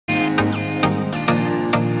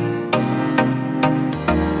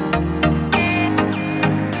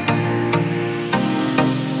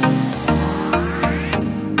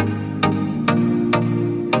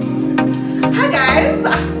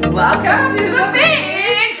the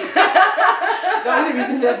Viks! The only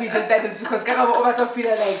reason that we did that is because Karabo overtalk feel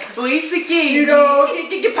like Witswatersrand. you know,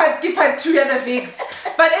 give part 2 of the Viks.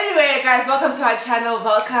 But anyway, guys, welcome to our channel.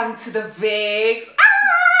 Welcome to the Viks.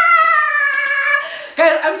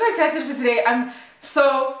 Guys, I'm so excited for today. I'm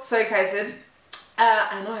so excited.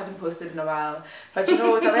 I know I haven't posted in a while, but you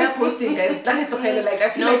know, the way I'm posting, guys, like I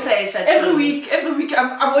feel no like pressure. every week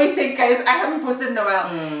I'm always saying, guys, I haven't posted in a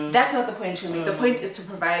while. That's not the point for me. The point is to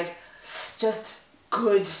provide just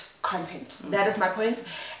good content. That is my point,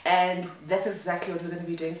 and that's exactly what we're going to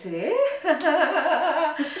be doing today.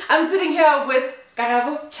 I'm sitting here with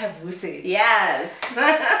Karabo Tshabuse. Yes.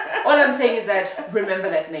 All I'm saying is that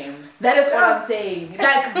remember that name. That is all I'm saying.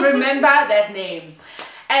 Like, remember that name.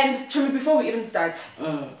 And Chumi, before we even start,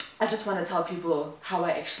 I just want to tell people how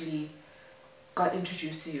I actually got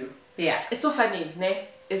introduced to you. Yeah. It's so funny, ne?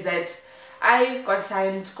 Is that I got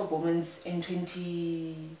signed to Bowmans in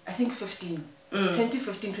 2015,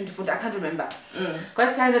 2014, I can't remember.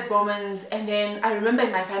 Got signed at Bowmans, and then I remember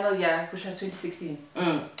in my final year, which was 2016,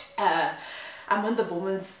 I'm on the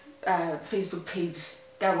Bowmans Facebook page.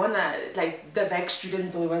 I wanna, like, the back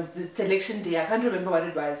students, or it was the selection day, I can't remember what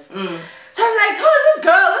it was. So I'm like, oh, this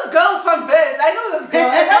girl's from Biz, I know this girl,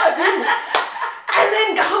 I know you. And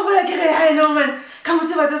then I know, man, come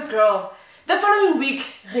see about this girl. The following week,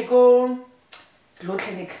 we go law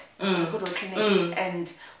clinic,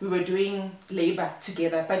 and we were doing labor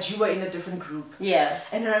together, but you were in a different group. Yeah.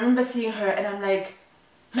 And I remember seeing her, and I'm like,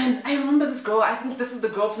 man, I remember this girl. I think this is the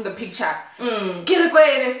girl from the picture.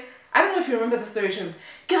 I don't know if you remember the story, Shum.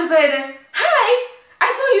 Hi, I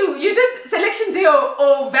saw you. You did selection day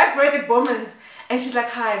or back work at Bowmans. And she's like,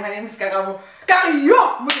 hi, my name is Karabo. I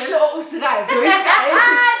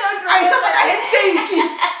don't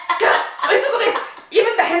remember.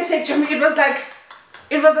 Even the handshake, Jimmy, it was like,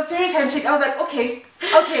 it was a serious handshake. I was like, okay.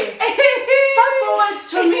 Fast forward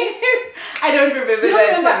to me. I don't remember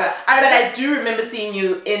that. But I do remember seeing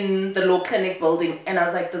you in the law clinic building, and I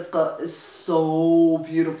was like, this girl is so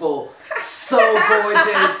beautiful, so gorgeous.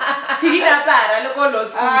 No.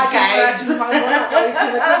 I can't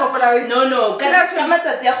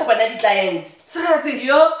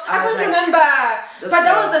remember. But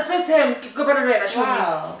that was the first time.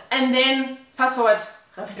 Wow. And then fast forward,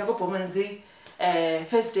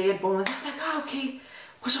 first day at Bowmans, I was like, oh, okay.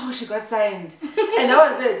 She got signed. And that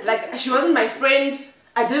was it. Like, she wasn't my friend.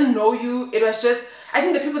 I didn't know you. It was just, I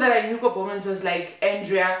think the people that I knew at Bowmans was like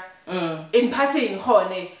Andrea, in passing,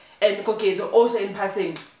 Hone, and Kokezo also in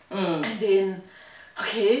passing. And then,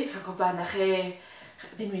 okay,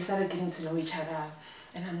 then we started getting to know each other.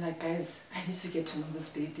 And I'm like, guys, I need to get to know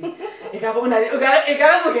this lady. Give me have it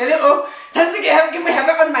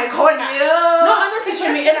on my corner. Yeah. No, honestly,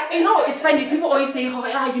 Chumi, and you know, it's funny. People always say, oh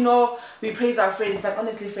yeah, you know, we praise our friends, but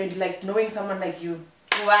honestly, friend, like knowing someone like you.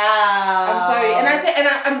 Wow. I'm sorry, and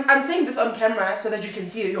I'm saying this on camera so that you can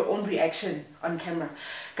see your own reaction on camera,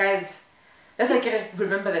 guys. That's like,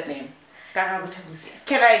 remember that name, Karabo Tshabuse.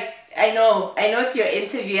 I know it's your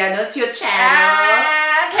interview, I know it's your channel.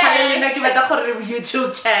 Okay.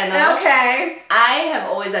 YouTube channel. Okay. I have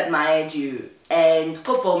always admired you, and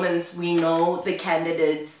for Bowmans, we know the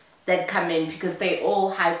candidates that come in because they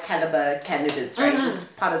all high caliber candidates, right? It's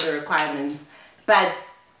part of the requirements. But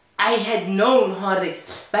I had known her,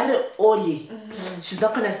 but only she's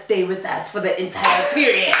not gonna stay with us for the entire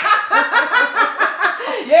period.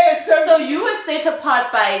 Yes. So you were set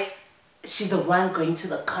apart by, she's the one going to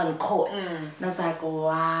the Concord. And I was like,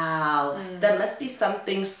 wow, that must be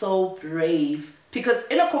something so brave. Because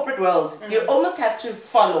in a corporate world, you almost have to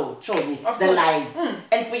follow the line.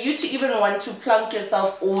 And for you to even want to plunk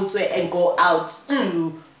yourself also and go out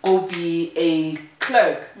to go be a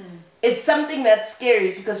clerk, it's something that's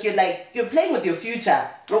scary because you're like, you're playing with your future.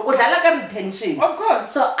 Of course.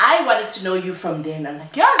 So I wanted to know you from then. I'm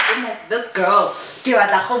like, yeah, I'm like, this girl.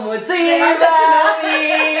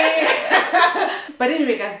 But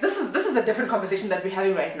anyway, guys, this is a different conversation that we're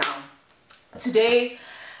having right now. Today,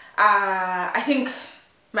 I think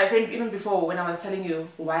my friend, even before when I was telling you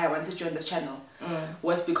why I wanted you on this channel,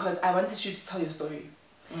 was because I wanted you to tell your story.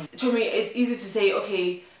 To me, it's easy to say,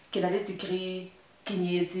 okay, can I get a degree?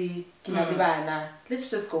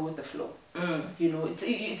 Let's just go with the flow. You know, it's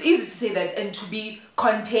easy to say that and to be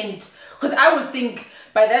content, because I would think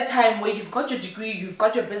by that time where you've got your degree, you've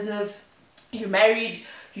got your business, you're married,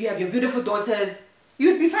 you have your beautiful daughters,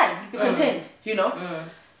 you'd be fine, you'd be content, you know.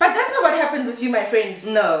 But that's not what happened with you, my friend.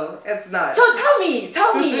 No, it's not. So tell me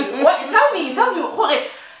what, tell me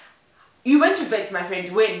you went to Wits, my friend.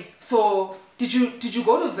 When? So did you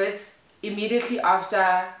go to Wits immediately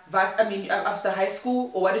after after high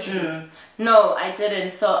school, or what did you do? No, I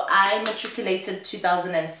didn't. So I matriculated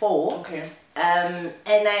 2004. Okay. And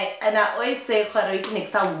I always say and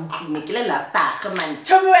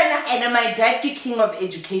my dad is king of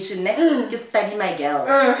education. Study my girl.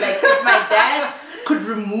 Like if my dad could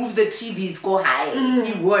remove the TVs go high,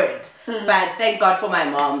 he would. But thank God for my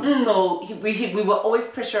mom. So we were always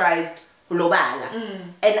pressurized.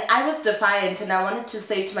 And I was defiant, and I wanted to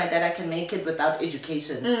say to my dad, I can make it without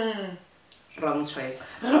education. Wrong choice.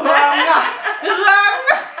 Wrong.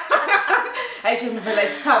 I remember, like,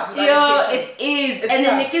 it's tough without education. It is. It's and tough.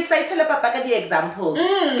 then Nikki said to the example.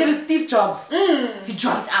 Get a Steve Jobs. He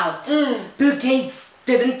dropped out. Bill Gates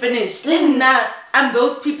didn't finish. Nah, I'm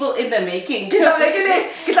those people in the making.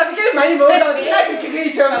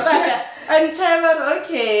 And Trevor,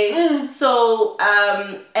 okay. So,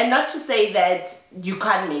 and not to say that you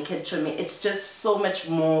can't make it to me. It's just so much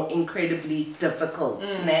more incredibly difficult.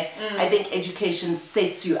 I think education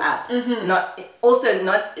sets you up. Not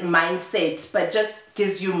mindset, but just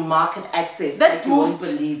gives you market access that like you won't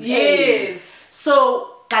believe. Yes.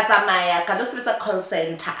 So, Katamaya, a call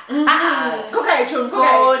center. Go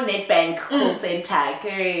Netbank call center.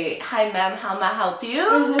 Hi ma'am, how may I help you?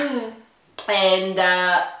 And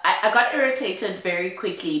I got irritated very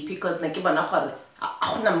quickly because you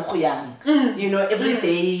know, every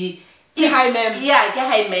day. Hi ma'am. Yeah,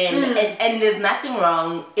 hi ma'am. And there's nothing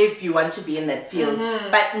wrong if you want to be in that field.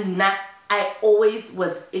 But I always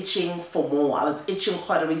was itching for more. I was itching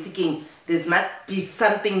thinking there must be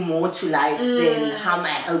something more to life than how may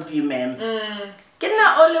I help you, ma'am. Get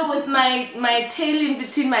all with my tail in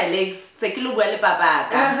between my legs.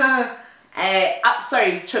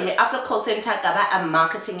 Sorry, Chomi, after call center, I'm a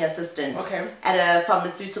marketing assistant at a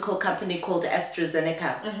pharmaceutical company called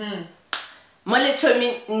AstraZeneca. Mole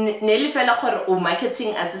Chomi, nearly fell off or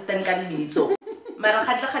marketing assistant.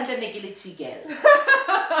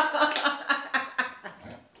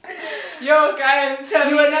 Yo guys,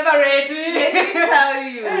 you were never ready. Let me tell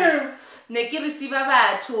you. Neki receive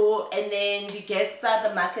batho, and then the guests are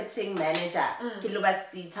the marketing manager.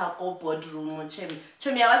 Boardroom.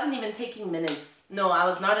 Chomi, I wasn't even taking minutes. No, I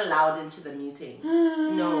was not allowed into the meeting.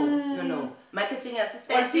 No. Marketing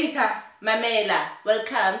assistant. Mamela,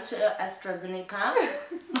 welcome to AstraZeneca.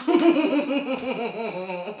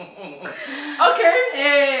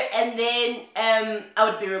 Okay. And then I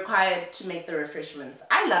would be required to make the refreshments.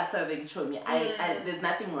 I love serving, Chomi. There's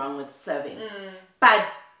nothing wrong with serving. But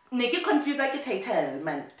Neke confused like a title,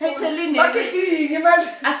 man. Title marketing, man.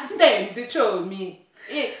 Assistant to show me.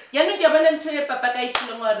 Yanu Gabanan to Papa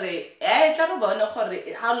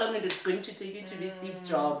how long it is going to take you to be Steve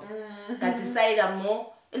Jobs. That decide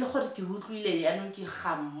more. Yeah,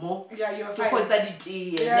 you're fine.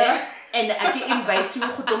 And I can invite you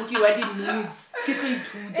to needs.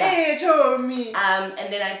 Hey, show me. And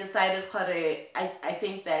then I decided I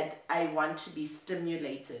think that I want to be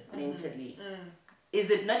stimulated mentally. Is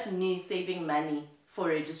it not me saving money for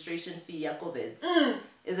registration fee, COVID?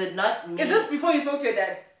 Is it not me? Is this before you spoke to your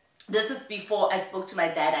dad? This is before I spoke to my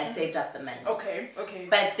dad. I saved up the money. Okay.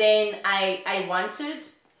 But then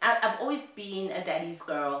I've always been a daddy's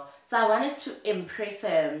girl. So I wanted to impress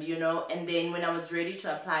him, you know. And then when I was ready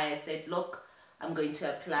to apply, I said, look, I'm going to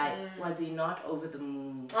apply. Was he not over the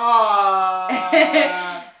moon? So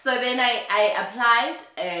then I applied,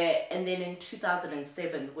 and then in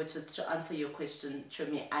 2007, which is to answer your question,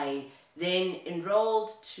 Chomi, I then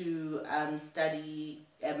enrolled to study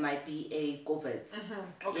my BA COVID.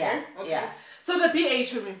 Okay. Yeah. So the BA,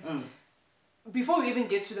 Chomi, before we even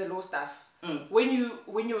get to the law stuff, when you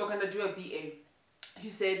were gonna do a BA, you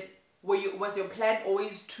said, was your plan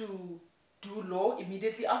always to do law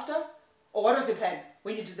immediately after? Or what was the plan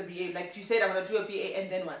when you did the BA? Like you said, I'm going to do a BA and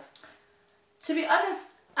then what? To be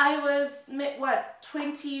honest, I was,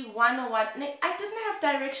 21 or what? I didn't have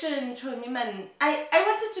direction, Chomi, man. I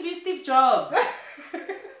wanted to be Steve Jobs.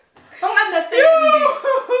 Don't understand me.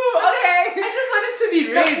 Okay. I just wanted to be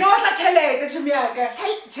rich. No, it's Chele.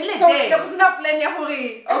 So there was no plan,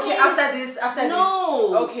 okay, after this.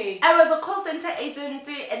 No. Okay. I was a call center agent,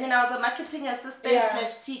 and then I was a marketing assistant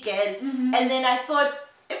 / T-girl. And then I thought,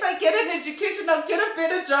 if I get an education, I'll get a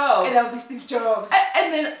better job. And I'll be Steve Jobs.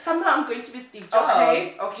 And then somehow I'm going to be Steve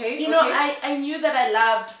Jobs. Okay. You know, I knew that I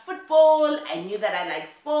loved football. I knew that I liked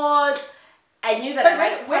sports. I knew that I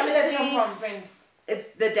liked politics. Where did that come from, friend? It's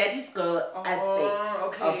the daddy's girl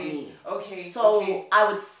aspect of me. Okay. So I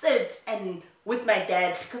would sit and with my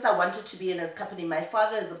dad, because I wanted to be in his company. My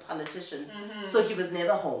father is a politician, so he was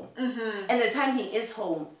never home. And the time he is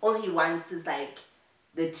home, all he wants is like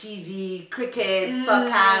the TV, cricket,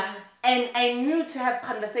 soccer. And I knew to have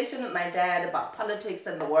conversation with my dad about politics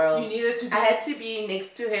and the world, you needed to be... I had to be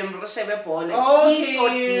next to him. He taught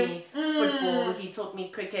me football, he taught me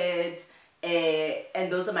cricket, and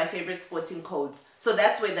those are my favorite sporting codes. So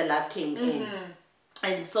that's where the love came in.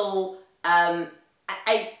 And so I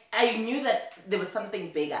knew that there was something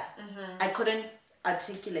bigger. I couldn't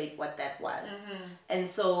articulate what that was. And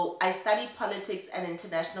so I studied politics and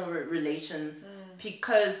international relations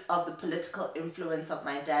because of the political influence of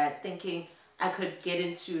my dad, thinking I could get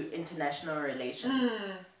into international relations.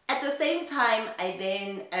 At the same time, I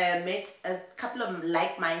then met a couple of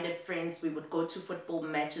like-minded friends. We would go to football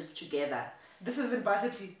matches together. This is in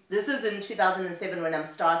varsity? This is in 2007 when I'm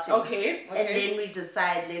starting. Okay. And then we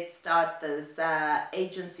decide, let's start this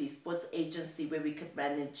agency, sports agency, where we could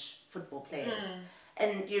manage football players.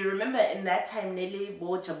 And you remember in that time, Nelly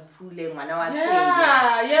Tshabuse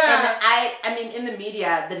yeah. And I mean, in the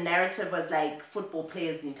media, the narrative was like, football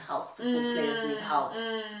players need help. Football players need help.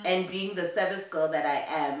 And being the service girl that I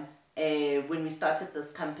am, when we started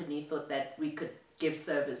this company, thought that we could give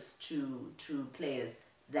service to players.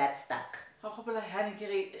 That stuck. I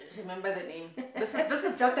remember the name. This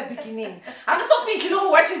is just the beginning. I'm so thinking of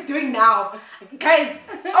what she's doing now. Guys,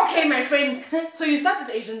 okay, my friend. So you start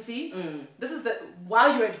this agency. This is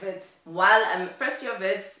while you're at Wits. While I'm first year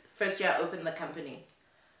Wits, first year I opened the company.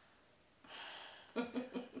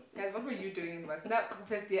 Guys, what were you doing in West? Now,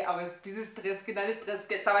 first year I was busy stressed,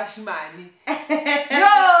 get some money.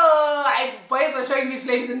 Yo, boys were showing me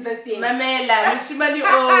flames in first year. Mamela, mushimani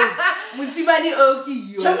o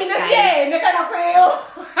kiyo. Show me the same,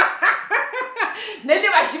 Nelly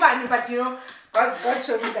Mashimani, but you know, God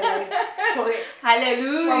showed me the lights.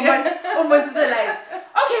 Hallelujah. Almost the lights.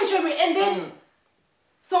 Okay, show me. And then,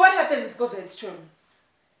 so what happens? Go for it, Strum.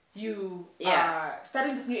 You are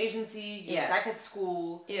starting this new agency, you're back at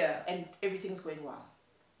school, and everything's going well.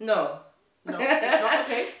 No, it's not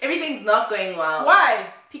okay. Everything's not going well.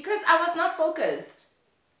 Why? Because I was not focused.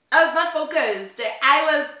 I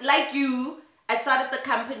was like you. I started the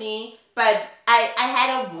company, but I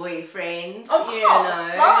had a boyfriend. Of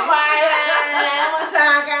course.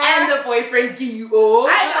 And the boyfriend Kiyo.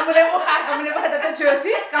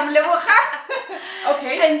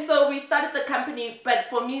 Okay. And so we started the company, but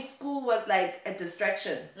for me, school was like a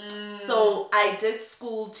distraction. So I did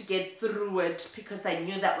school to get through it because I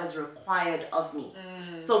knew that was required of me.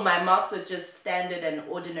 So my marks were just standard and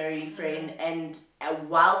ordinary, friend. And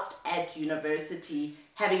whilst at university,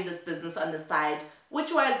 having this business on the side,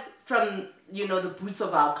 which was from, you know, the boots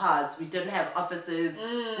of our cars. We didn't have offices.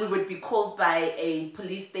 We would be called by a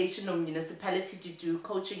police station or municipality to do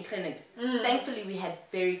coaching clinics. Thankfully, we had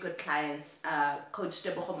very good clients. Coach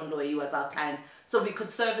Tebogo Moloi was our client. So we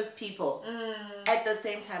could service people. At the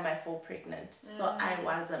same time, I fall pregnant. So I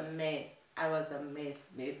was a mess. I was a mess.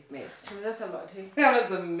 That's a lot, hey? I was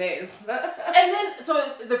a mess. And then, so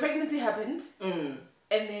the pregnancy happened. And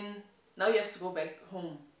then, now you have to go back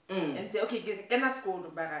home. And say, okay, can I school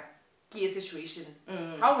to key situation?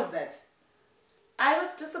 How was that? I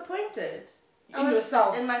was disappointed.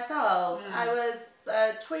 Yourself? In myself. I was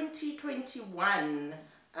 21,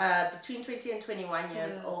 between 20 and 21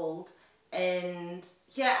 years old. And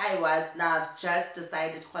here I was, now I've just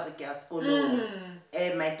decided to go to school.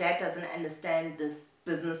 My dad doesn't understand this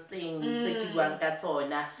business thing. And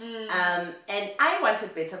I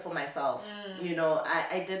wanted better for myself. You know,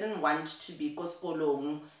 I didn't want to be go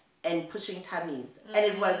and pushing tummies. And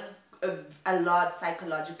it was a lot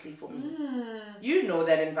psychologically for me. You know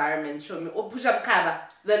that environment. Show me. Oh, push up cover.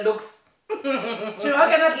 The looks. The looks.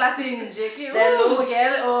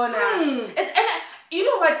 And you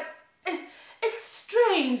know what? It's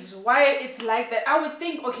strange why it's like that. I would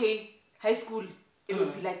think, okay, high school, it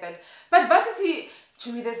would be like that. But varsity,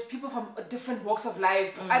 to me, there's people from different walks of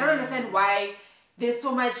life. I don't understand why there's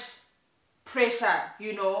so much pressure,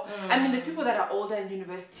 you know. I mean, there's people that are older in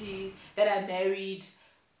university, that are married.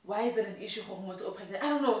 Why is that an issue for homos or pregnant? I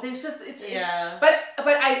don't know. There's just But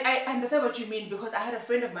I understand what you mean, because I had a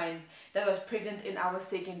friend of mine that was pregnant in our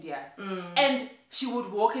second year, and she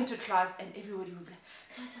would walk into class and everybody would be like,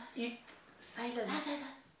 silence. And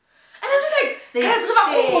I'm just like, they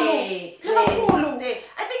stay.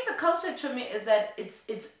 I think the culture to me is that it's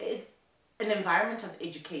an environment of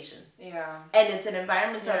education. And it's an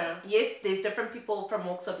environment of, yes, there's different people from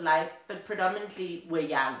walks of life, but predominantly we're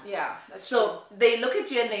young. That's so true. They look at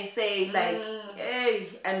you and they say like, hey,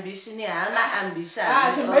 ambition, ambition.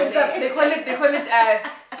 They call it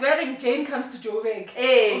wearing Jane comes to Joburg.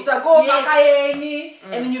 Hey,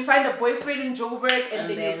 and then you find a boyfriend in Joburg and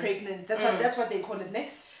then you're pregnant. That's what they call it, ne?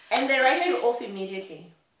 And they write you off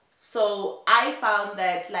immediately. So I found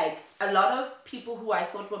that like a lot of people who I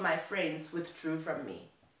thought were my friends withdrew from me.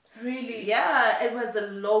 Really? Yeah, it was a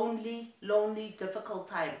lonely, difficult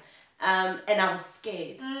time. And I was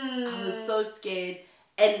scared. I was so scared.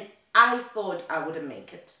 And I thought I wouldn't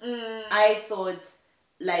make it. I thought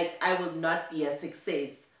like I will not be a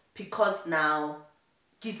success because now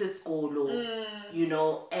you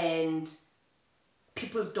know, and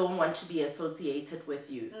people don't want to be associated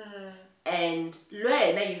with you. And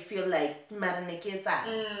now you feel like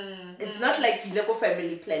it's not like you go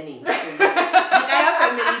family planning. Like I have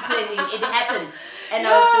family planning, it happened, and I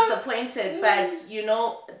was disappointed. But you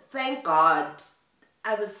know, thank God,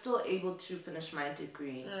 I was still able to finish my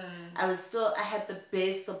degree. I had the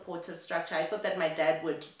best supportive structure. I thought that my dad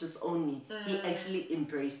would disown me. He actually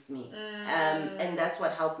embraced me, and that's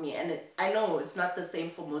what helped me. And I know it's not the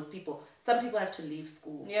same for most people. Some people have to leave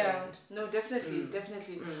school. Yeah, no, definitely.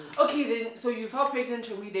 Okay, then, so you fell pregnant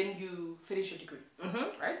to me, then you finished your degree,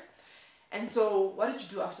 right? And so, what did you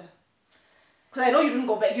do after? Because I know you didn't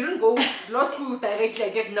go back, you didn't go law school directly, I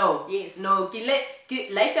get. No. Yes. No,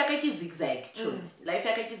 life is zigzag, Life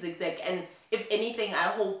is zigzag, and if anything, I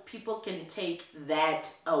hope people can take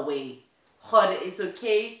that away. It's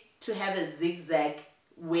okay to have a zigzag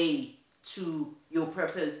way to your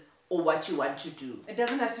purpose or what you want to do. It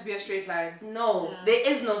doesn't have to be a straight line. No, there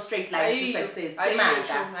is no straight line to success.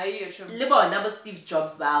 Steve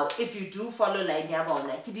Jobs vow. If you do follow line,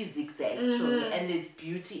 it is zigzag, and there's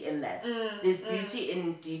beauty in that. There's beauty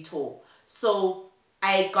in detour. So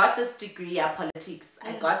I got this degree at politics.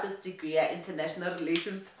 I got this degree at international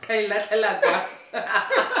relations.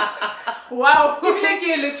 Wow. The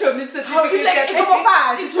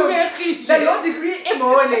law degree,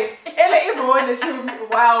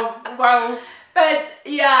 wow. But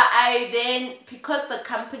yeah, I then, because the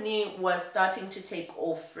company was starting to take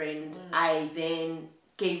off, I then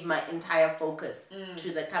gave my entire focus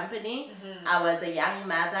to the company. I was a young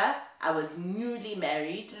mother. I was newly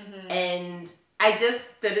married, and I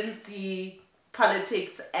just didn't see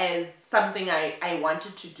politics as something I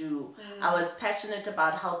wanted to do. I was passionate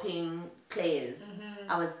about helping players.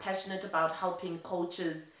 I was passionate about helping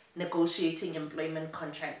coaches negotiating employment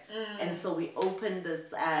contracts. And so we opened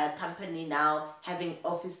this company now, having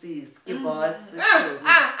offices. Imagine!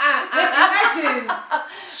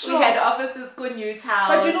 Sure. We had offices in Newtown.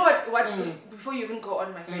 But you know what? Before you even go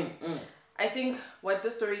on, my friend, I think what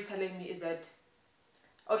this story is telling me is that,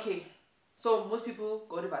 okay, so most people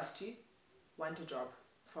go to varsity, want a job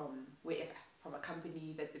from wherever, from a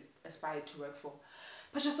company that they aspire to work for.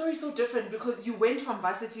 But your story is so different because you went from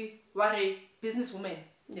varsity, were a businesswoman.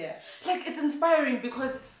 Yeah. Like, it's inspiring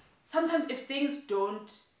because sometimes if things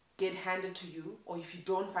don't get handed to you, or if you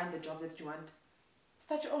don't find the job that you want,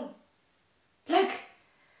 start your own. Like,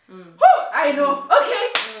 whew, I know.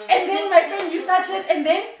 Okay. And then, my friend, you started, and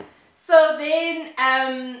then? So then,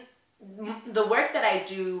 the work that I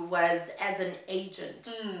do was as an agent,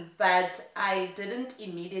 but I didn't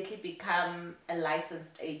immediately become a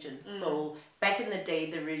licensed agent. So back in the day,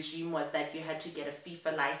 the regime was that you had to get a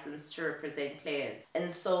FIFA license to represent players.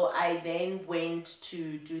 And so I then went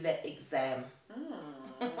to do the exam.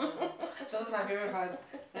 That's my favorite part.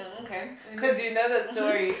 Okay. Because you know the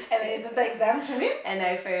story. And then you did the exam to me? And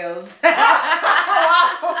I failed.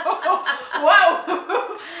 Wow.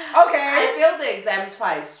 Okay. I failed the exam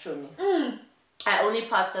twice, Chumi. I only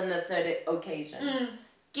passed on the third occasion.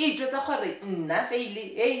 I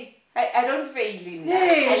don't fail.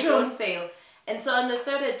 I don't fail. And so on the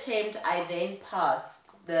third attempt, I then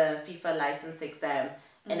passed the FIFA license exam.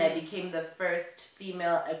 And I became the first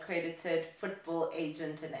female accredited football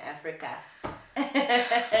agent in Africa.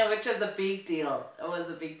 Which was a big deal. It was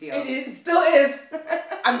a big deal. It still is.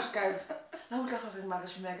 Guys.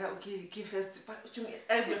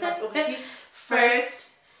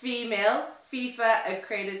 First female FIFA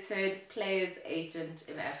accredited players agent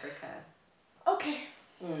in Africa. Okay.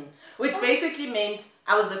 Which basically meant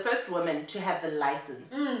I was the first woman to have the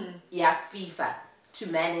license. Yeah, FIFA, to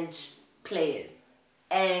manage players.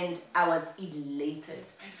 And I was elated.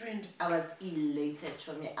 My friend. I was elated,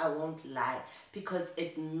 Chomi. I won't lie. Because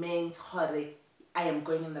it meant, I am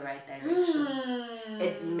going in the right direction.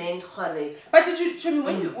 It meant, But did you, Chomi,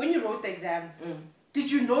 when you wrote the exam,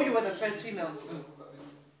 did you know you were the first female?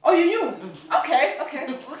 Oh, you knew? Okay.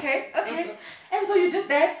 And so you did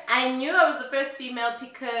that? I knew I was the first female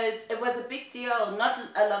because it was a big deal. Not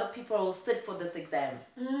a lot of people will sit for this exam.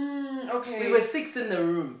 Okay. We were 6 in the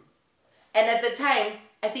room. And at the time,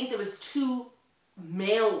 I think there was 2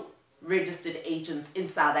 male registered agents in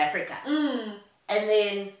South Africa. And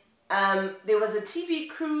then there was a TV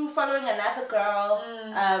crew following another girl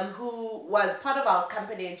who was part of our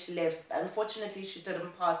company and she left. Unfortunately, she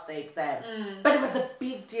didn't pass the exam. But it was a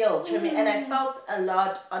big deal, and I felt a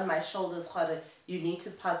lot on my shoulders. You need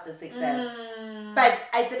to pass this exam. But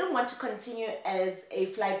I didn't want to continue as a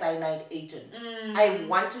fly-by-night agent. I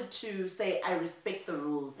wanted to say I respect the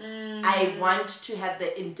rules. I want to have the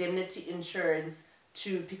indemnity insurance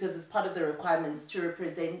because it's part of the requirements to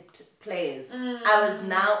represent players. I was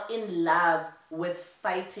now in love with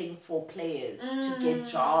fighting for players to get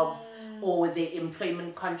jobs or their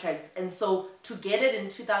employment contracts. And so to get it in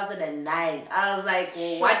 2009, I was like,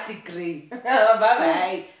 what degree?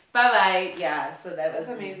 Bye-bye. Bye-bye. Yeah, so that's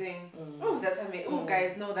amazing. Oh, that's amazing. Oh,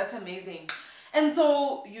 guys, no, that's amazing. And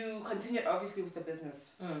so you continued obviously with the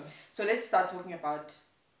business. So let's start talking about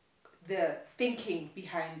the thinking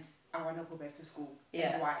behind I want to go back to school.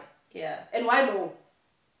 Yeah. And why? Yeah. And why law?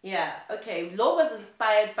 Yeah, okay. Law was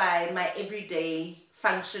inspired by my everyday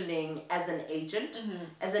functioning as an agent.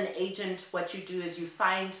 As an agent, what you do is you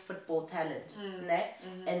find football talent,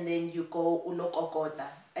 and then you go ulokokota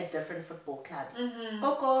at different football clubs.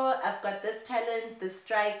 Koko, I've got this talent, this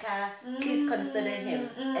striker, please consider him.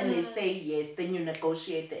 And they say yes, then you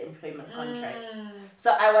negotiate the employment contract.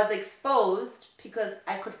 So I was exposed because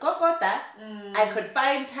I could kokota, I could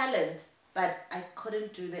find talent, but I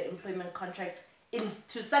couldn't do the employment contracts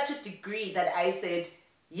to such a degree that I said,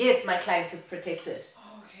 yes, my client is protected.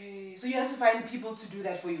 Okay, so you have to find people to do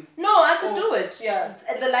that for you? No, I could do it. Yeah.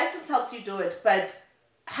 The license helps you do it, but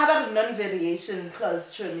how about a non-variation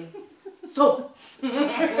clause, Chuni? So.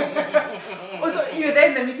 Oh, so you were there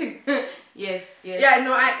in the meeting? Yes. Yeah,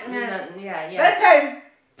 no, yeah. That time.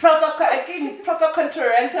 Proper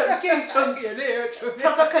contrarentum.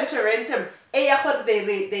 Proper contrarentum.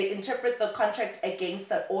 They interpret the contract against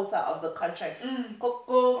the author of the contract.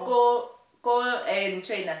 Go and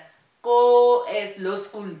trainer. Go as law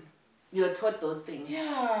school. You're taught those things.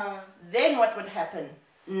 Yeah. Then what would happen?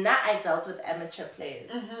 Now I dealt with amateur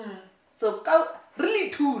players. So go really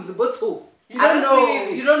too. You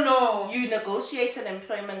don't know. You negotiate an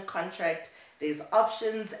employment contract. There's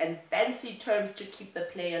options and fancy terms to keep the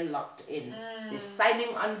player locked in. There's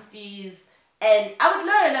signing on fees. And I would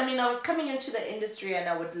learn. I mean, I was coming into the industry and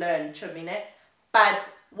I would learn, Chomine. But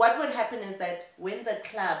what would happen is that when the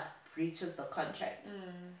club breaches the contract,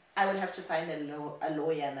 I would have to find a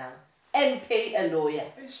lawyer now and pay a lawyer.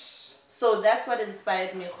 So that's what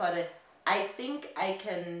inspired me, Khore. I think I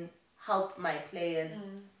can help my players,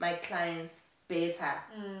 my clients better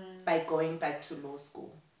by going back to law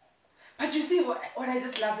school. But you see, what I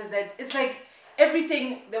just love is that it's like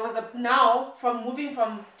everything, there was now from moving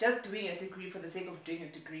from just doing a degree for the sake of doing a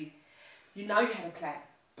degree, you had a plan.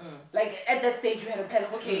 Like at that stage you had a plan.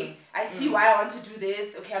 Okay, I see why I want to do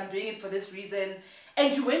this. Okay, I'm doing it for this reason.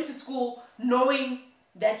 And you went to school knowing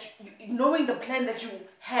the plan that you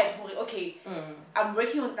had. Okay, I'm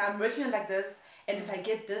working on like this. And if I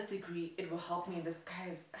get this degree, it will help me in this.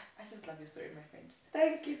 Guys, I just love your story, my friend.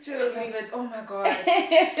 Thank you, Julie. I love it. Oh my God. Like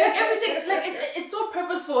everything, like it's so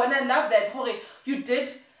purposeful. And I love that, Hore, you did,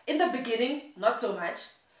 in the beginning, not so much.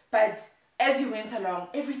 But as you went along,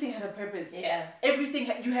 everything had a purpose. Yeah.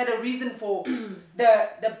 Everything, you had a reason for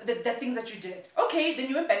the things that you did. Okay, then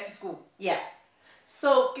you went back to school. Yeah.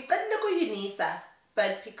 So,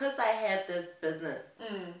 but because I had this business,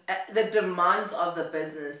 the demands of the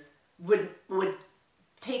business would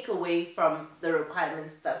take away from the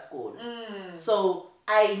requirements at school. So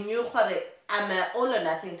I knew I'm an all or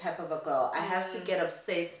nothing type of a girl. I have to get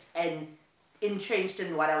obsessed and entrenched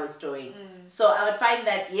in what I was doing. So I would find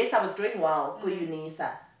that yes, I was doing well,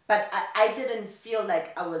 but I didn't feel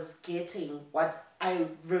like I was getting what I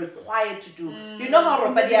required to do. You know how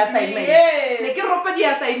ropa the assignment? Yes. Ropa the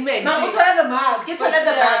assignment. Now you the marks. Get the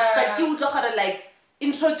marks, but you look at like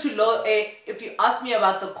intro to law. If you ask me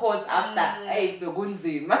about the course after,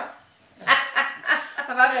 begunzima.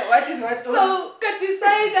 What is what? So, got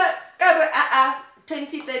decided,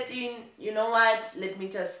 2013, you know what? Let me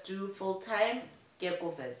just do full-time, get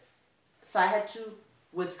COVID. So I had to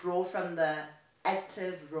withdraw from the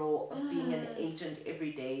active role of being an agent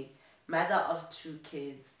every day, mother of 2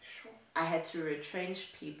 kids. I had to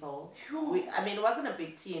retrench people. I mean, it wasn't a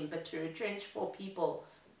big team, but to retrench 4 people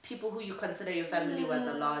who you consider your family was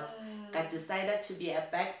a lot. I decided to be a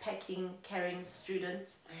backpacking, carrying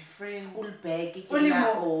student. My friend. School bag. And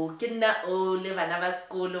how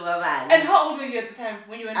old were you at the time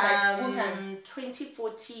when you went back full time?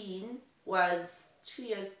 2014 was 2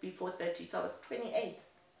 years before 30, so I was 28.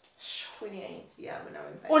 28, yeah, when I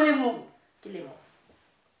went back. Kilimo.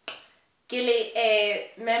 Gilly,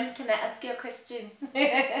 ma'am, can I ask you a question?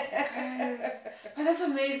 Guys, but that's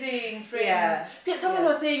amazing, friend. Yeah. Someone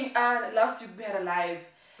was saying last week we had a live,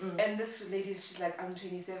 And this lady, she's like, I'm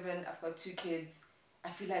 27, I've got 2 kids. I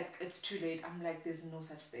feel like it's too late. I'm like, there's no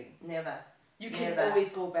such thing. Never. You can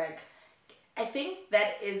always go back. I think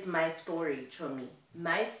that is my story, Chomi.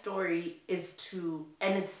 My story is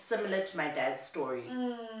and it's similar to my dad's story.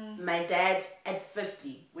 My dad at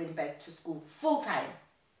 50 went back to school full time.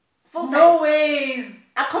 No ways.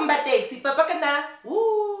 I come back taxi. Papa kana,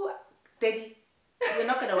 woo, daddy, you're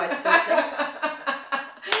not gonna watch this. Papa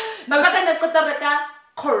kana kotareka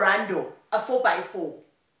Corando, a 4x4.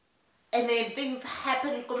 And then things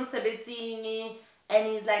happen, and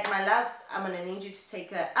he's like, my love, I'm gonna need you to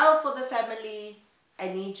take a L for the family.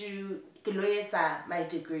 I need you to loyeta my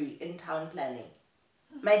degree in town planning.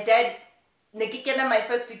 My dad, my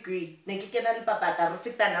first degree,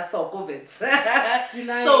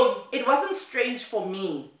 so it wasn't strange for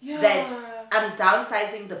me that I'm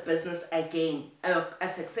downsizing the business again, a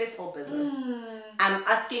successful business. I'm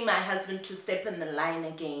asking my husband to step in the line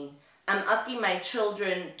again. I'm asking my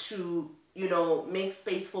children to, make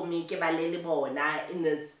space for me in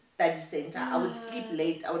the study center. I would sleep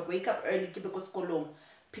late. I would wake up early,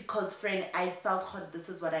 because, friend, I felt this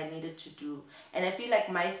is what I needed to do. And I feel like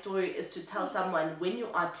my story is to tell someone, when you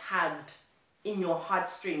are tugged in your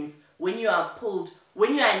heartstrings, when you are pulled,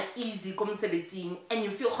 when you are uneasy, and you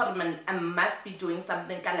feel, I must be doing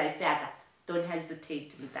something, don't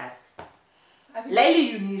hesitate with us.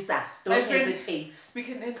 Laili Unisa, don't hesitate. We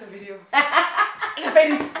can end the video.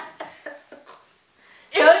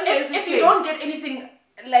 If you don't get anything,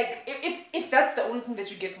 like, if that's the only thing that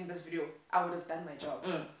you get from this video, I would have done my job.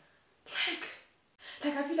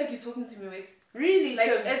 Like I feel like you're talking to me with really, like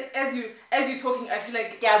as you're talking, I feel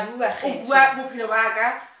like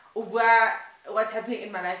what's happening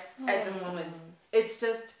in my life at this moment. It's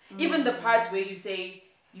just even the part where you say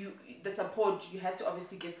the support, you had to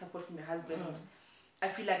obviously get support from your husband. I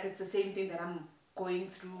feel like it's the same thing that I'm going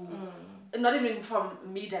through, not even from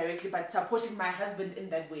me directly, but supporting my husband in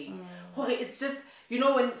that way. It's just,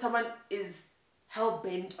 when someone is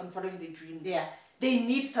hell-bent on following their dreams, they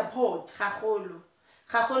need support.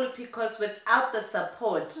 Because without the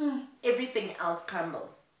support, everything else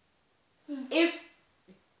crumbles. If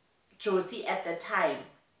Josie at the time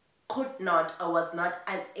could not or was not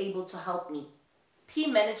unable to help me, P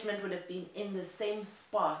management would have been in the same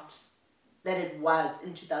spot that it was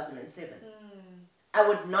in 2007. I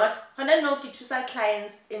would not,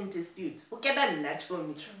 clients in dispute. I'm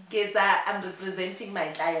representing my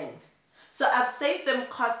client. So I've saved them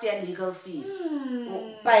costly legal fees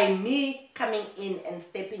by me coming in and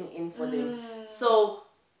stepping in for them. So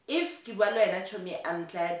if Kibalo and Achomi, I'm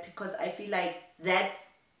glad, because I feel like that's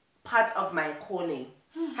part of my calling.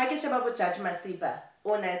 Hakeshababu Judge Masiba,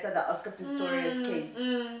 owner the Oscar Pistorius case.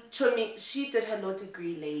 Chomi, she did her law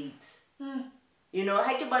degree late.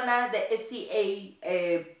 Hakibana, the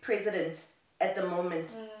SCA president at the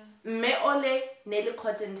moment, Meole Nelly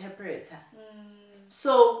court interpreter.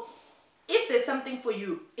 So if there's something for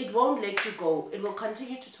you, it won't let you go. It will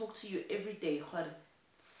continue to talk to you every day.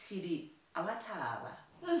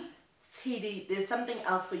 There's something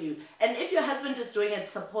else for you. And if your husband is doing it,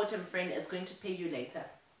 support him, friend. It's going to pay you later.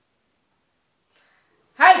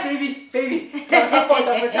 Hi, baby. Support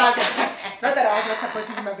the not that I was not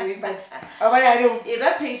supporting my baby, but what I do.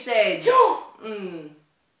 You're patient. Oh,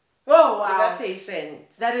 wow. You're patient.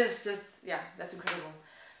 That is just, that's incredible.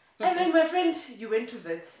 And then, my friend, you went to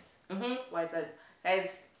Wits. Why is that?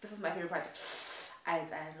 Guys, this is my favorite part. I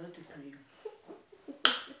wrote it for you.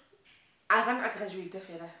 I graduated,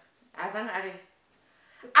 fella. I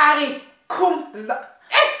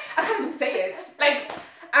can't even say it. Like,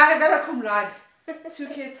 I better cum laude. 2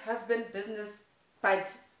 kids, husband, business,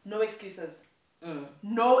 but no excuses.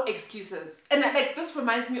 No excuses. And like, this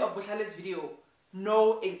reminds me of Bushale's video.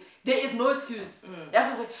 There is no excuse.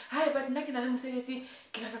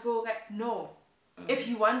 No. If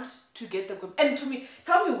you want to get the good, and tell me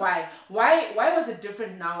why was it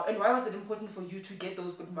different now, and why was it important for you to get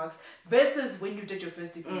those good marks versus when you did your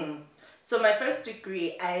first degree? So my first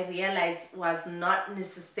degree, I realized, was not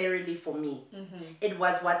necessarily for me. It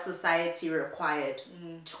was what society required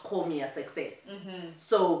to call me a success.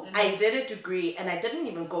 So I did a degree and I didn't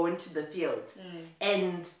even go into the field.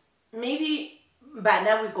 And maybe by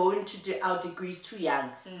now we're going to do our degrees too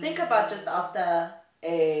young. Think about just after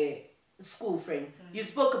school, friend. You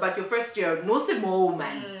spoke about your first year. No semo,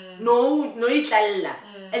 man. No itlalla.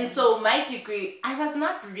 And so my degree, I was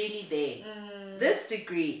not really there. This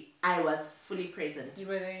degree, I was fully present. You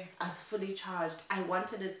were there. I was fully charged. I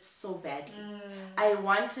wanted it so badly. I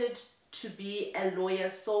wanted to be a lawyer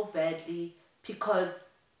so badly because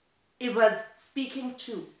it was speaking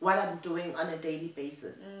to what I'm doing on a daily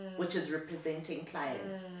basis, which is representing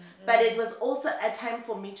clients. But it was also a time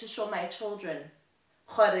for me to show my children,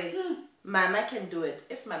 Mama can do it.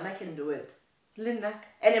 If Mama can do it, Linda.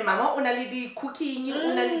 and then Mama unalidi cooking,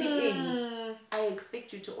 unalidi I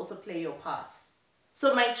expect you to also play your part.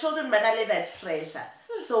 So my children manale that pressure.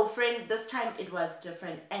 So friend, this time it was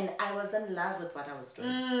different, and I was in love with what I was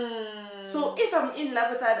doing. So if I'm in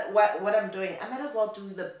love with what I'm doing, I might as well do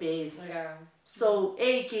the best. Yeah. So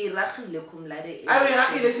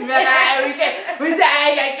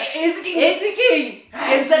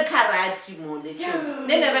karate mo le tšo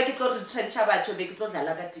ne never ke tlo retrencha batho be ke tlo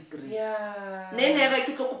dlala ka degree ne never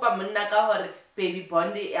ke tlo kopa monna ka hore baby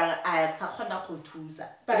bond a sa khona go thusa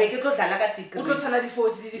be ke tlo dlala ka degree o tlo thala di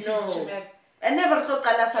force di 50 and never tlo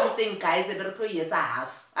qala something guys e be re tlo yetsa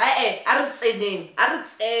half a re tsene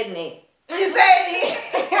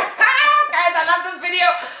guys, I love this video.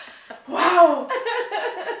 Wow.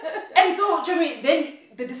 And so Jimmy, then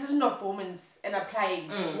the decision of Bowmans and applying,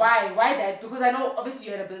 why that? Because I know obviously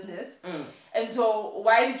you had a business, and so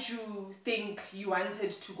why did you think you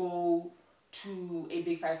wanted to go to a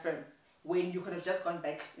big five firm when you could have just gone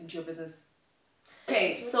back into your business?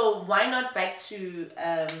 Okay, so why not back to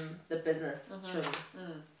the business?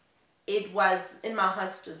 It was in my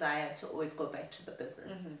heart's desire to always go back to the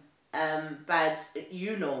business. But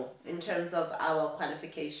you know, in terms of our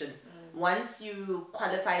qualification, once you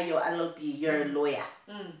qualify your LLB, you're a lawyer.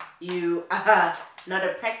 You are not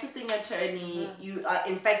a practicing attorney. You are,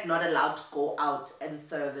 in fact, not allowed to go out and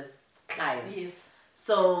service clients. Yes.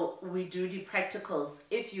 So we do the practicals.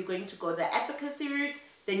 If you're going to go the advocacy route,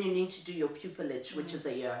 then you need to do your pupillage, which is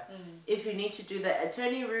a year. If you need to do the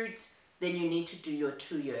attorney route, then you need to do your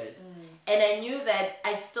 2 years. And I knew that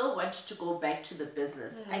I still wanted to go back to the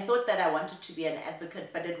business. I thought that I wanted to be an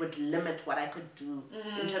advocate, but it would limit what I could do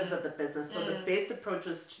in terms of the business. So the best approach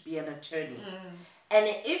was to be an attorney. And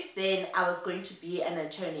if then I was going to be an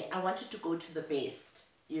attorney, I wanted to go to the best,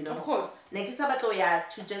 you know. Of course.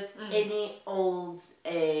 To just any old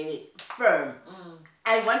firm.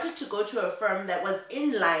 I wanted to go to a firm that was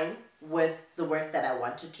in line with the work that I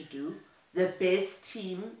wanted to do. The best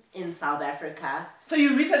team in South Africa. So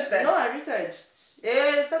you researched that? No, I researched.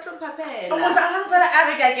 Yes, that's on paper.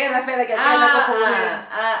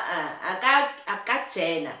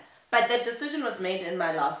 But the decision was made in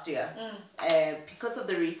my last year because of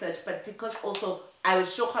the research, but because also I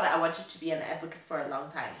was sure that I wanted to be an advocate for a long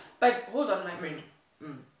time. But hold on, my friend.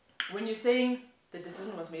 When you're saying the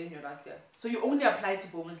decision was made in your last year, so you only applied to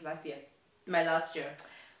Bowmans last year? My last year.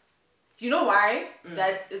 You know why?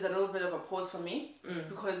 That is a little bit of a pause for me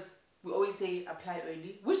because we always say apply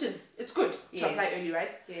early, which is, it's good to apply early,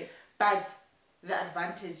 right? Yes. But the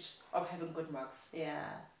advantage of having good marks. Yeah.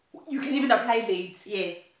 You can even apply late.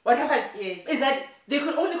 Yes. What happened? Yes. Is that they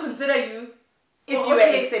could only consider you if you were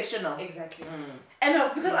exceptional. Exactly.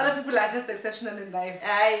 And because other people are just exceptional in life.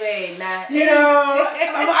 You know,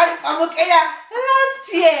 I'm okay.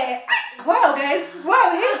 Last year. Wow, guys.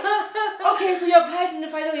 Wow. Hey. Okay, so you applied in the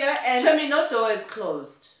final year and... Tell me, no door is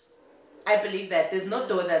closed. I believe that. There's no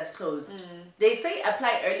door that's closed. They say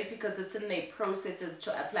apply early because it's in their processes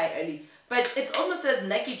to apply early. But it's almost as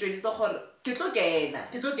Nike dread. And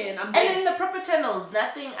in the proper channels,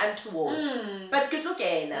 nothing untoward. But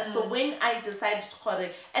so when I decided to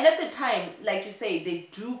and at the time, like you say, they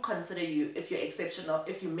do consider you if you're exceptional,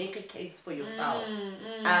 if you make a case for yourself.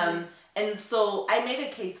 And so I made a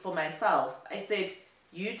case for myself. I said,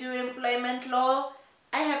 you do employment law,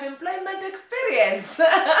 I have employment experience.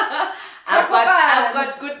 I've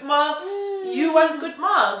got good marks. You want good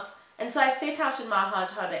marks. And so I set out in my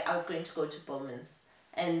heart how I was going to go to Bowmans.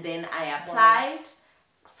 And then I applied.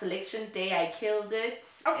 Wow. Selection day, I killed it.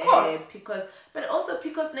 Of course. But also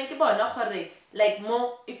because like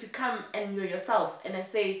more if you come and you're yourself and I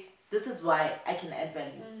say, this is why I can add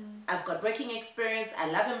value. I've got working experience. I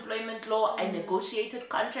love employment law. I negotiated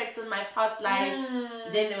contracts in my past life.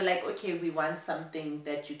 Then they were like, okay, we want something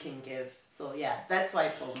that you can give. So yeah, that's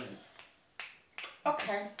why Bowmans.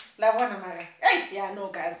 Okay. Hey, yeah, no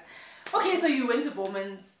guys. Okay, so you went to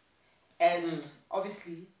Bowmans and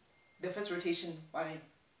obviously the first rotation by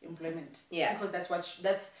employment. Yeah. Because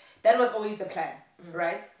that was always the plan,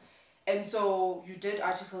 right? And so you did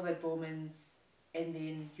articles at Bowmans and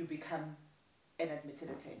then you become an admitted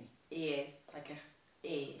attorney. Yes. Okay.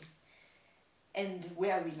 Yeah. And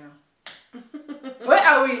where are we now? Where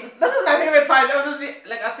are we? This is my favorite part of this video.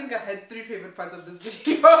 Like, I think I've had 3 favorite parts of this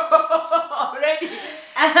video already.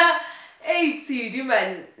 Hey, see,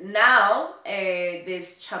 man. Now,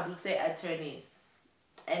 there's Tshabuse Attorneys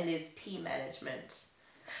and there's P Management.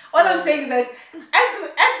 All I'm saying is that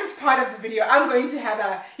at this part of the video, I'm going to have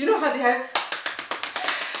a, you know how they have,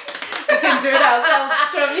 we can do it ourselves,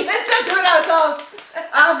 Chomi. Let's just do it ourselves.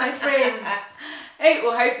 Ah, my friend. Hey,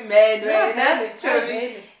 well, hype man, Yeah,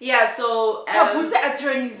 Chomi. Yeah, so Tshabuse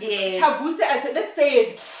Attorneys. Yes. Tshabuse Attorneys. Let's say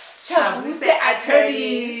it. Tshabuse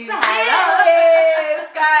Attorneys. Yes,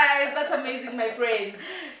 guys, that's amazing, my friend.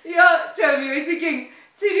 Yeah, Chomi, we're thinking.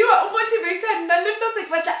 I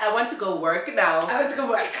want to go work now. I want to go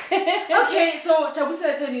work. Okay, so Tshabuse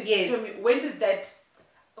Attorneys. Yes. Tell me, when did that?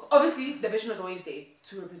 Obviously, the vision was always there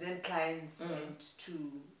to represent clients and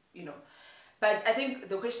to, you know. But I think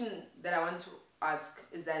the question that I want to ask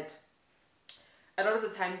is that a lot of the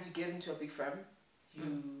times you get into a big firm,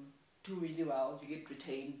 you do really well, you get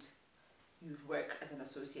retained, you work as an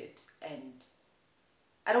associate, and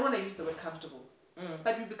I don't want to use the word comfortable,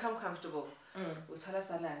 but you become comfortable. With her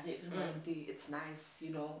salary every month, it's nice,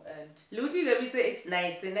 you know, and Lucy, let me say it's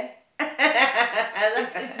nice, isn't it?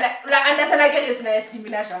 it's like understand, I get it's nice, I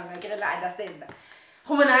get understand that.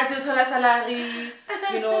 Salary,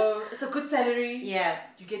 you know, it's a good salary. Yeah.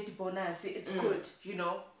 You get the bonus, it's good, you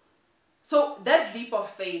know. So that leap of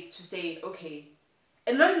faith to say, okay,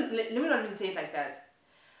 and let me not even say it like that.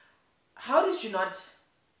 How did you not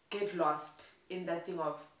get lost in that thing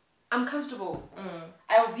of, I'm comfortable.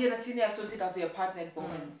 I will be a senior associate, I'll be a partner at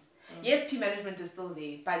Bowmans. Yes, P management is still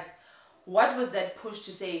there, but what was that push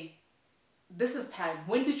to say, this is time?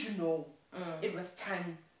 When did you know it was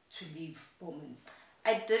time to leave Bowmans?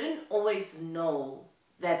 I didn't always know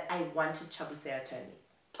that I wanted Tshabuse Attorneys.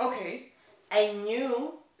 Okay. I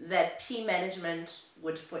knew that P management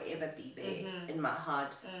would forever be there in my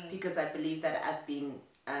heart because I believe that I've been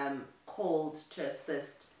called to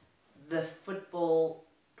assist the football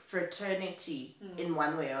fraternity in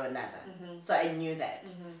one way or another. So I knew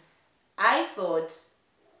that. I thought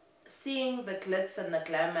seeing the glitz and the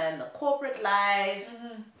glamour and the corporate life,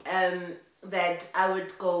 that I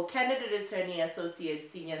would go candidate attorney, associate,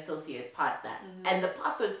 senior associate, partner. And the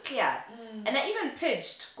path was clear. And I even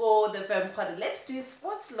pitched for the firm called, let's do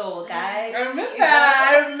sports law, guys. I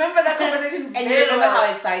remember that conversation. And you remember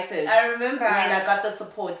how excited I remember when I got the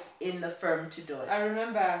support in the firm to do it. I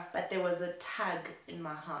remember. But there was a tug in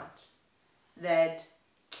my heart that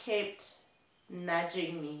kept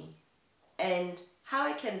nudging me. And how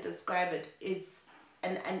I can describe it is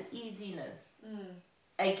an uneasiness.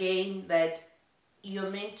 Again, that you're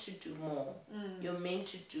meant to do more. You're meant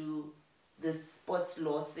to do this sports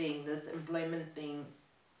law thing, this employment thing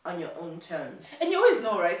on your own terms. And you always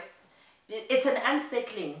know, right? It's an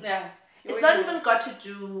unsettling. Yeah. It's not even got to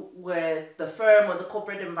do with the firm or the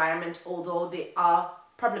corporate environment, although there are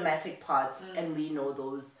problematic parts and we know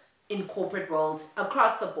those in corporate world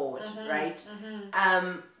across the board, right?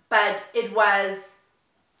 But it was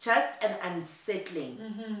just an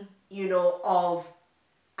unsettling, you know, of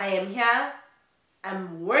I am here,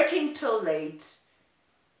 I'm working till late,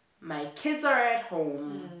 my kids are at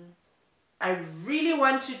home, I really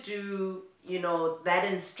want to do, you know, that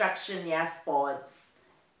instruction, sports,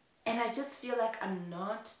 and I just feel like I'm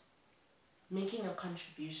not making a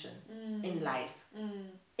contribution in life.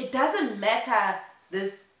 It doesn't matter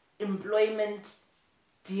this employment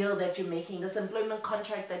deal that you're making, this employment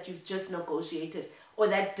contract that you've just negotiated, or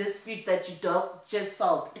that dispute that you just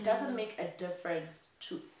solved. It doesn't make a difference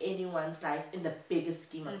to anyone's life in the bigger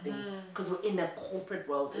scheme of things, because we're in a corporate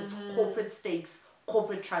world. It's corporate stakes,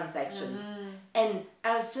 corporate transactions. And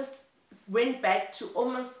I was just went back to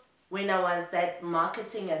almost when I was that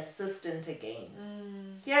marketing assistant again.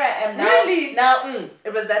 Here I am now. Really? Now,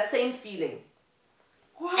 it was that same feeling.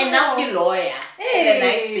 Wow. And now the lawyer in a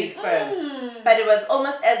nice big firm. But it was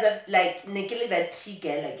almost as if like Nikili that tea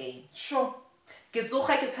girl again. Sure.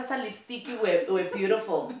 Lipstick, we're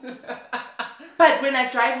beautiful. But when I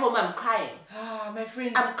drive home, I'm crying. Ah, my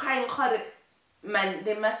friend. I'm crying. Man,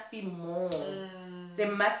 there must be more.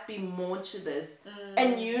 There must be more to this.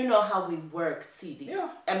 And you know how we work, CD. Yeah.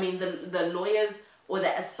 I mean, the lawyers or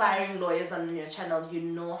the aspiring lawyers on your channel, you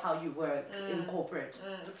know how you work in corporate.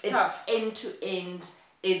 It's tough. End to end.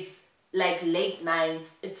 It's like late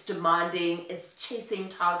nights. It's demanding. It's chasing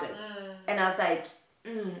targets. And I was like,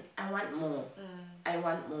 I want more. I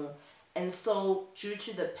want more. And so due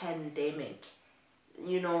to the pandemic,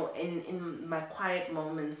 you know, in my quiet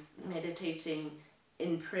moments, meditating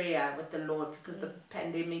in prayer with the Lord, because the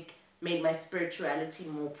pandemic made my spirituality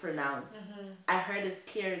more pronounced. I heard as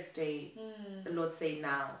clear as day, the Lord say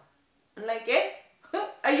now. I'm like,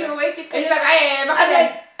 are you awake? And you're like, I am. I'm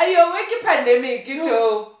like, are you awake in pandemic? You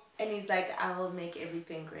know? And he's like, I will make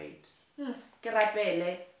everything great.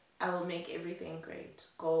 I will make everything great.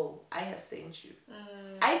 Go. I have sent you.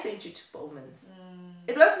 I sent you to Bowmans.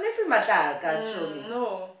 It wasn't this actually.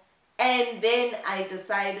 No. And then I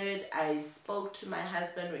decided, I spoke to my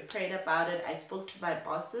husband, we prayed about it, I spoke to my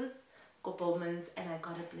bosses, go Bowmans, and I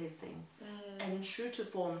got a blessing. And true to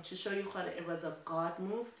form, to show you how it was a God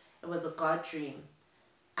move, it was a God dream.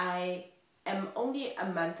 I am only a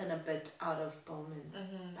month and a bit out of Bowmans,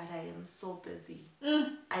 but I am so busy.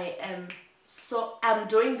 I'm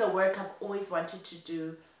doing the work I've always wanted to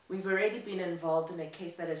do. We've already been involved in a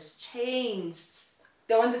case that has changed.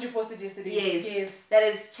 The one that you posted yesterday? Yes. That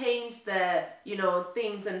has changed the,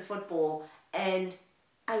 things in football. And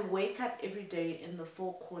I wake up every day in the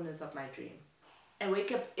four corners of my dream. I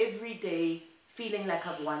wake up every day feeling like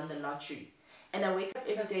I've won the lottery. And I wake up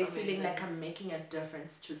every day feeling like I'm making a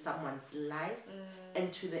difference to someone's life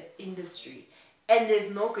and to the industry. And there's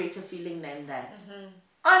no greater feeling than that.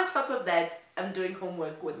 On top of that, I'm doing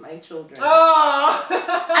homework with my children. Oh!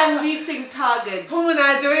 I'm meeting targets. Who am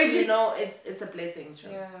I doing? It's a blessing,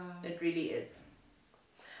 Joe. Yeah. It really is.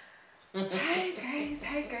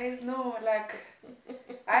 Hi guys. No, like,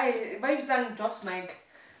 my son drops mic.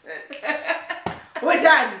 We're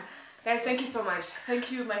done. Guys, thank you so much.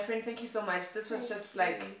 Thank you, my friend. Thank you so much. This was just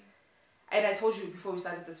like, and I told you before we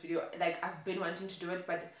started this video, like, I've been wanting to do it,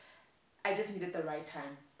 but I just needed the right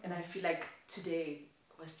time. And I feel like today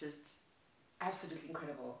was just absolutely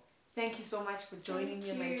incredible. Thank you so much for joining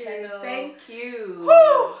me on my channel. Thank you.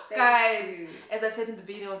 Woo! Guys, as I said in the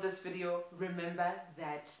beginning of this video, remember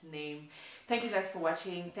that name. Thank you guys for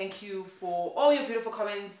watching. Thank you for all your beautiful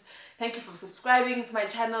comments. Thank you for subscribing to my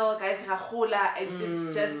channel. Guys,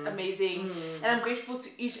 it's just amazing. And I'm grateful to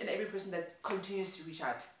each and every person that continues to reach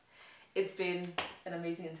out. It's been an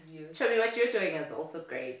amazing interview. Show me what you're doing is also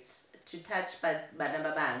great. To touch but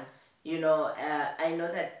bang. I know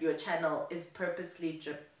that your channel is purposely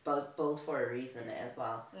built for a reason as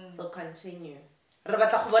well. So continue.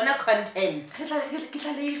 Content.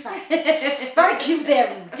 But give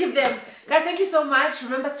them. Guys, thank you so much.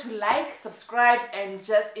 Remember to like, subscribe, and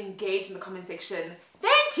just engage in the comment section.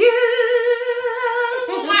 Thank you.